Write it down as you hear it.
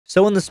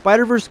So in the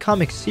Spider-Verse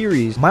comic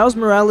series, Miles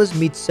Morales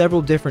meets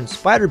several different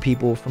spider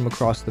people from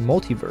across the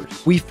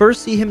multiverse. We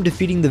first see him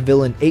defeating the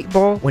villain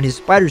 8-Ball when his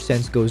spider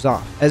sense goes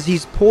off, as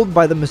he's pulled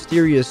by the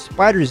mysterious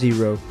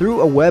Spider-Zero through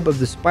a web of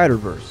the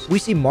Spider-Verse. We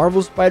see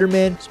Marvel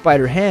Spider-Man,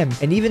 Spider-Ham,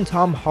 and even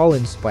Tom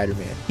Holland's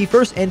Spider-Man. He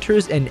first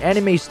enters an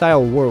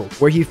anime-style world,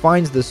 where he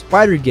finds the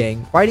Spider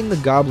Gang fighting the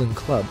Goblin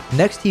Club.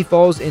 Next he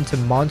falls into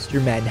Monster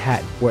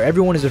Manhattan, where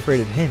everyone is afraid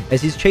of him,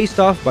 as he's chased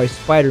off by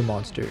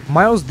Spider-Monster.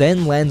 Miles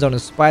then lands on a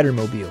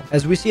Spider-Mobile,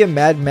 as we see a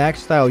Mad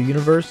Max-style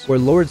universe where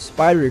Lord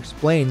Spider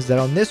explains that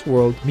on this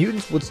world,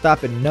 mutants would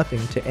stop at nothing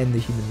to end the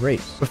human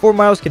race. Before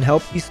Miles can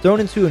help, he's thrown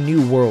into a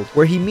new world,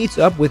 where he meets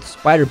up with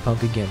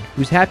Spider-Punk again,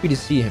 who's happy to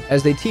see him,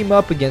 as they team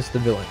up against the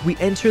villain. We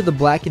enter the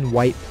black and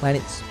white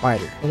planet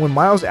Spider, and when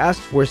Miles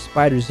asks where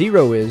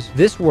Spider-Zero is,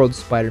 this world's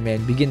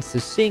Spider-Man begins to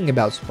sing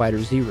about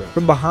Spider-Zero.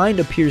 From behind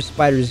appears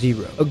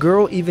Spider-Zero, a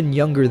girl even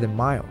younger than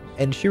Miles,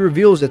 and she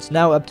reveals it's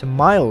now up to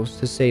Miles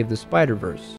to save the Spider-Verse.